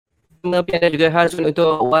Pian dan juga Hazrul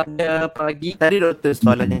untuk Warna Pagi. Tadi doktor,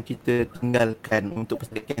 soalan yang kita tinggalkan untuk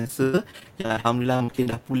pesakit kanser yang alhamdulillah mungkin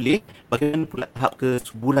dah pulih, bagaimana pula tahap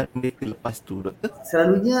kesuburan mereka lepas tu, doktor?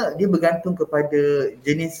 Selalunya dia bergantung kepada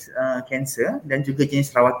jenis kanser dan juga jenis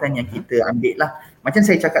rawatan yang kita ambil lah. Macam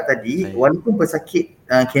saya cakap tadi, walaupun pesakit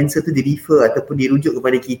kanser tu di-refer ataupun dirujuk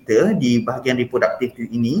kepada kita di bahagian reproduktif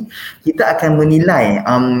ini, kita akan menilai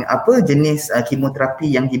apa jenis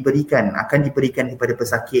kemoterapi yang akan diberikan kepada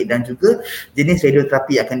pesakit dan juga jenis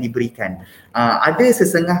radioterapi akan diberikan. Ada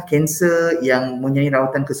sesengah kanser yang menyertai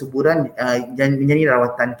rawatan kesuburan dan menyertai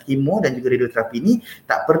rawatan kemo dan juga radioterapi ini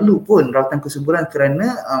tak perlu pun rawatan kesuburan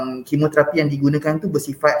kerana kemoterapi yang digunakan tu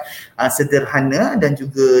bersifat sederhana dan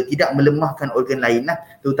juga tidak melemahkan organ lain lah,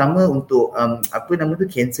 terutama untuk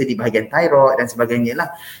kanser di bahagian thyroid dan sebagainya lah.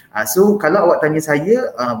 So kalau awak tanya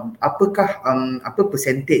saya apakah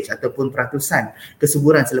percentage ataupun peratusan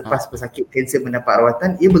kesuburan selepas pesakit kanser mendapat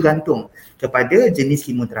rawatan, ia bergantung kepada jenis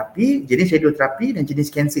kemoterapi, jenis radioterapi dan jenis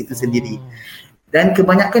kanser itu sendiri. Dan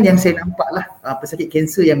kebanyakan yang saya nampak lah pesakit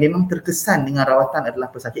kanser yang memang terkesan dengan rawatan adalah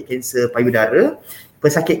pesakit kanser payudara,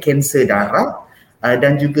 pesakit kanser darah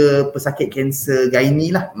dan juga pesakit kanser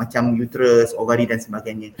gynae lah, macam uterus, ovari dan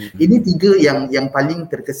sebagainya. Ini tiga yang paling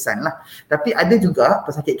terkesan lah. Tapi ada juga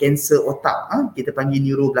pesakit kanser otak, kita panggil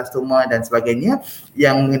neuroblastoma dan sebagainya,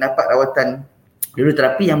 yang mendapat rawatan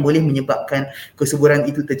radioterapi yang boleh menyebabkan kesuburan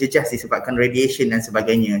itu terjejas disebabkan radiation dan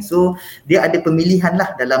sebagainya. So dia ada pemilihan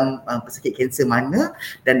lah dalam pesakit kanser mana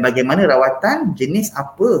dan bagaimana rawatan, jenis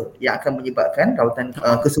apa yang akan menyebabkan rawatan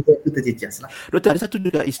kesuburan itu terjejas lah. Doktor, ada satu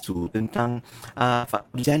juga isu tentang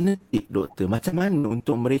faktor genetik, doktor. Macam mana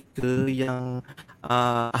untuk mereka yang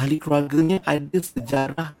ahli keluarganya ada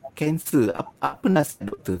sejarah kanser? Apa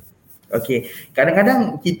nasihat doktor? Okey,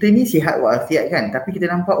 kadang-kadang kita ni sihat walafiat kan, tapi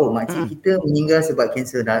kita nampak makcik kita meninggal sebab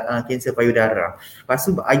kanser payudara. Lepas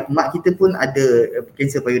tu mak kita pun ada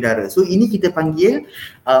kanser payudara. So ini kita panggil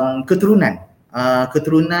keturunan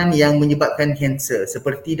yang menyebabkan kanser.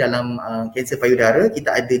 Seperti dalam kanser payudara,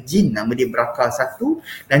 kita ada jin nama dia BRCA1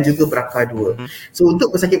 dan juga BRCA2. So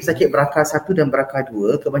untuk pesakit-pesakit BRCA1 dan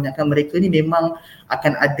BRCA2, kebanyakan mereka ni memang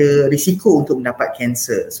akan ada risiko untuk mendapat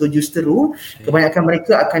kanser. So justru kebanyakan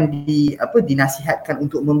mereka akan dinasihatkan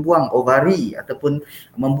untuk membuang ovari ataupun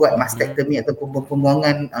membuat mastektomi ataupun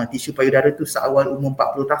pembuangan tisu payudara tu seawal umur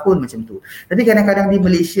 40 tahun macam tu. Tapi kadang-kadang di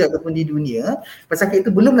Malaysia ataupun di dunia, pesakit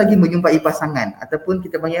itu belum lagi menyumpai pasangan ataupun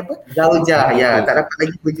kita panggil zaujah, tak dapat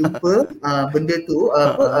lagi berjumpa benda tu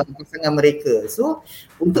pasangan mereka. So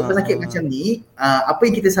untuk pesakit macam ni, apa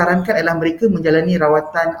yang kita sarankan adalah mereka menjalani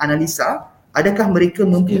rawatan analisa adakah mereka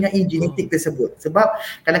mempunyai genetik tersebut. Sebab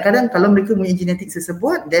kadang-kadang kalau mereka mempunyai genetik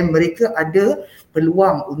tersebut, dan mereka ada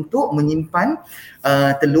peluang untuk menyimpan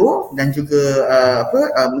telur dan juga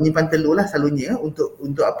menyimpan telur lah selalunya untuk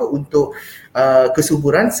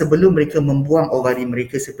kesuburan sebelum mereka membuang ovari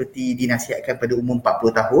mereka seperti dinasihatkan pada umur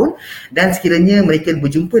 40 tahun. Dan sekiranya mereka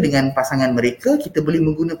berjumpa dengan pasangan mereka, kita boleh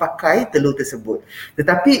pakai telur tersebut.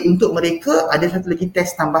 Tetapi untuk mereka ada satu lagi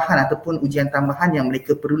test tambahan ataupun ujian tambahan yang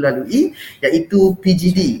mereka perlu lalui, iaitu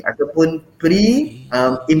PGD ataupun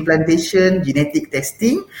pre-implantation genetic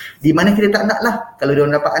testing, di mana kita tak nak lah kalau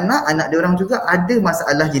diorang dapat anak diorang juga ada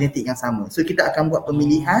masalah genetik yang sama. So kita akan buat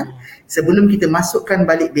pemilihan sebelum kita masukkan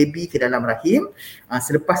balik baby ke dalam rahim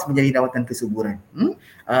selepas menjalani rawatan kesuburan.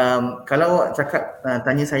 Kalau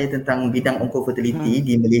tanya saya tentang bidang onkofertility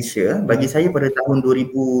di Malaysia, bagi saya pada tahun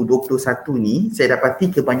 2021 ni, saya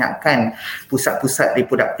dapati kebanyakan pusat-pusat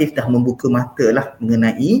reproduktif dah membuka mata lah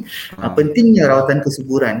mengenai pentingnya rawatan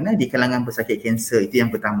kesuburan di kalangan pesakit kanser. Itu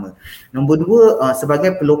yang pertama. Nombor dua,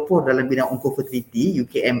 sebagai pelopor dalam bidang onkofertility,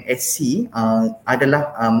 UKMSC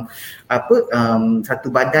adalah satu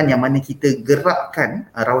badan yang mana kita gerakkan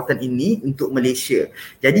rawatan ini untuk Malaysia.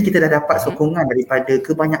 Jadi kita dah dapat sokongan daripada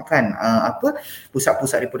kebanyakan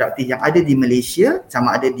pusat-pusat reproduktif yang ada di Malaysia,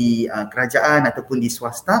 sama ada di kerajaan ataupun di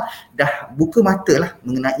swasta, dah buka mata lah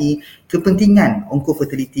mengenai kepentingan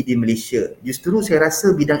onkofertility di Malaysia. Justru saya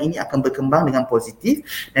rasa bidang ini akan berkembang dengan positif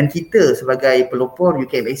dan kita sebagai pelopor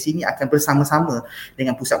UKMSC ini akan bersama-sama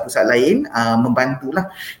dengan pusat-pusat lain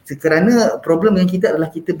membantulah. Kerana problem yang kita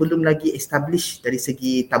adalah kita belum lagi establish dari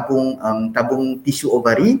segi tabung tisu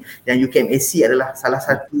ovari, dan UKMSC adalah salah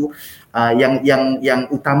satu yang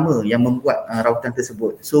utama yang membuat rawatan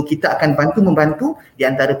tersebut. So kita akan membantu di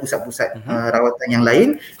antara pusat-pusat rawatan yang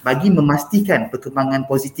lain bagi memastikan perkembangan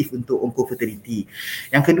positif untuk onkofertility.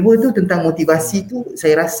 Yang kedua tu tentang motivasi tu,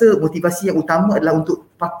 saya rasa motivasi yang utama adalah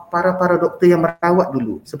untuk para doktor yang merawat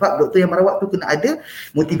dulu. Sebab doktor yang merawat tu kena ada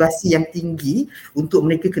motivasi yang tinggi untuk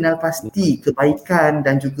mereka kenal pasti kebaikan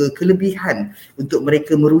dan juga kelebihan untuk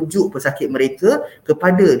mereka merujuk pesakit mereka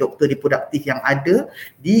kepada doktor reproduktif yang ada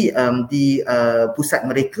di pusat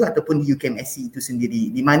mereka ataupun di UKMSC itu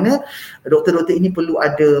sendiri, di mana doktor-doktor ini perlu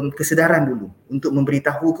ada kesedaran dulu untuk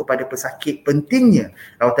memberitahu kepada pesakit pentingnya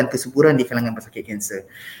rawatan kesuburan di kalangan pesakit kanser.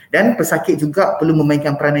 Dan pesakit juga perlu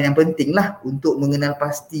memainkan peranan yang penting lah untuk mengenal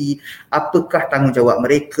pasti apakah tanggungjawab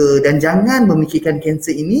mereka dan jangan memikirkan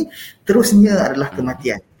kanser ini terusnya adalah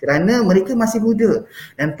kematian, kerana mereka masih muda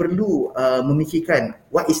dan perlu memikirkan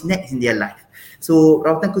what is next in their life. So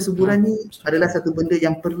rawatan kesuburan ni adalah satu benda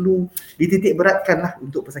yang perlu dititik beratkan lah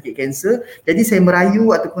untuk pesakit kanser. Jadi saya merayu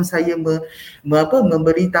ataupun saya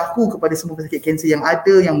memberitahu kepada semua pesakit kanser yang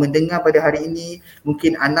ada, yang mendengar pada hari ini,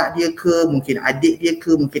 mungkin anak dia ke, mungkin adik dia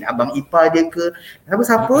ke, mungkin abang ipar dia ke,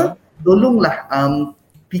 siapa-siapa, tolonglah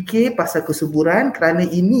fikir pasal kesuburan, kerana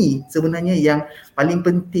ini sebenarnya yang paling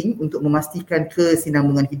penting untuk memastikan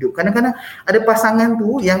kesinambungan hidup. Kadang-kadang ada pasangan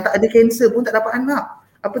tu yang tak ada kanser pun tak dapat anak,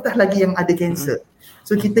 apatah lagi yang ada kanser.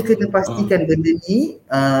 So kita kena pastikan benda ni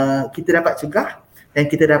kita dapat cegah dan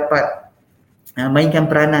kita dapat mainkan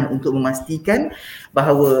peranan untuk memastikan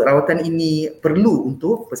bahawa rawatan ini perlu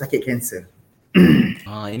untuk pesakit kanser.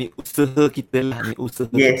 Ini usaha kita lah, ni usaha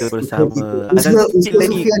Yes, kita bersama. usaha sikit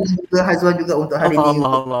lagi. Sufian dan juga Hazwan juga untuk hari ini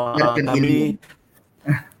Allah, mendengarkan ilmu. kami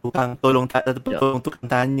tukang tolong tukang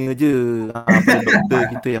tanya je pada doktor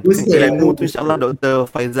kita yang penting Usaha ilmu tu. tu, insyaAllah Dr.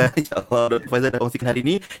 Faizal Dr. Faizal dah kongsikan hari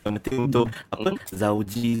ni. Yang penting untuk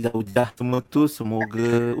zaujah semua tu,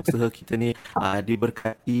 semoga usaha kita ni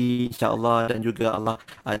diberkati insyaAllah, dan juga Allah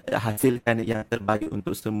hasilkan yang terbaik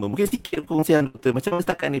untuk semua. Mungkin sikit kongsian doktor, macam mana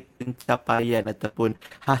setakat ni pencapaian ataupun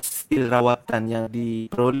hasil rawatan yang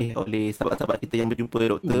diperoleh oleh sahabat-sahabat kita yang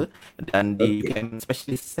berjumpa doktor dan di UKM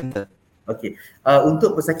Specialist Center. Okey.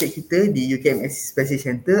 Untuk pesakit kita di UKMSC Specialist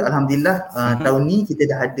Center, alhamdulillah tahun ni kita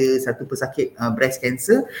dah ada satu pesakit breast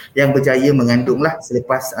cancer yang berjaya mengandung lah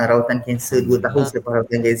selepas rawatan kanser 2 tahun selepas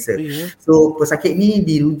rawatan kanser. So pesakit ni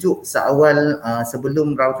dirujuk seawal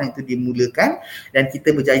sebelum rawatan itu dimulakan, dan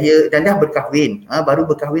kita berjaya dan dah berkahwin. Baru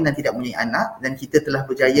berkahwin dan tidak mempunyai anak, dan kita telah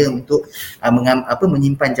berjaya untuk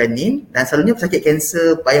menyimpan janin. Dan selalunya pesakit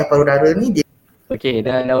kanser payah payudara ni dia Okey,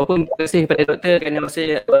 dan walaupun terima kasih kepada doktor kerana masa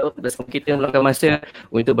bersama kita meluangkan masa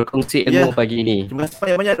untuk berkongsi ilmu pagi ini. Terima kasih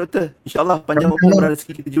banyak-banyak doktor. InsyaAllah panjang umur dan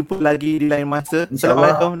rezeki, kita jumpa lagi di lain masa.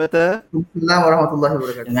 Assalamualaikum doktor. Assalamualaikum warahmatullahi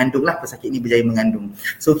wabarakatuh. Mengandunglah, pesakit ni berjaya mengandung.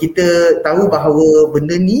 So kita tahu bahawa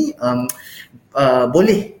benda ni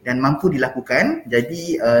boleh dan mampu dilakukan.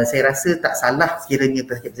 Jadi saya rasa tak salah sekiranya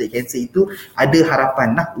pesakit-pesakit kanser itu ada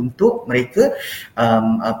harapan lah untuk mereka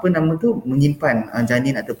menyimpan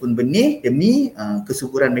janin ataupun benih demi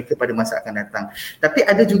kesuburan mereka pada masa akan datang. Tapi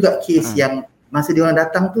ada juga kes yang masa diorang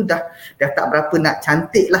datang tu dah tak berapa nak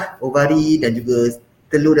cantik lah ovari dan juga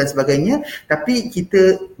telur dan sebagainya, tapi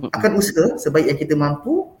kita akan usaha sebaik yang kita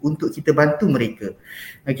mampu untuk kita bantu mereka.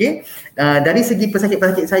 Okey. Dari segi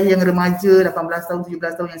pesakit-pesakit saya yang remaja 18 tahun,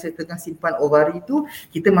 17 tahun yang saya tengah simpan ovari tu,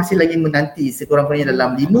 kita masih lagi menanti sekurang-kurangnya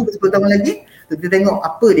dalam 5 ke 10 tahun lagi untuk kita tengok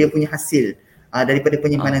apa dia punya hasil daripada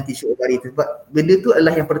penyimpanan tisu ovari itu. Sebab benda tu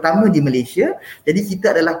adalah yang pertama di Malaysia. Jadi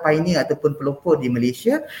kita adalah pioneer ataupun pelopor di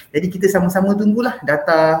Malaysia. Jadi kita sama-sama tunggulah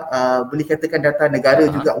data, boleh katakan data negara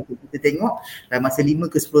juga untuk kita tengok dalam masa 5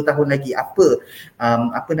 ke 10 tahun lagi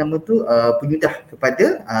penyudah kepada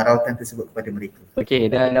rawatan tersebut kepada mereka. Okey,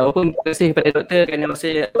 dan walaupun terima kasih kepada doktor kerana masa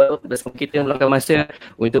bersama kita meluangkan masa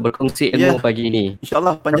untuk berkongsi ilmu pagi ini.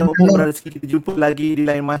 InsyaAllah panjang umur dan rezeki, kita jumpa lagi di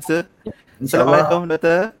lain masa. Assalamualaikum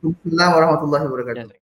doktor. Assalamualaikum warahmatullahi wabarakatuh.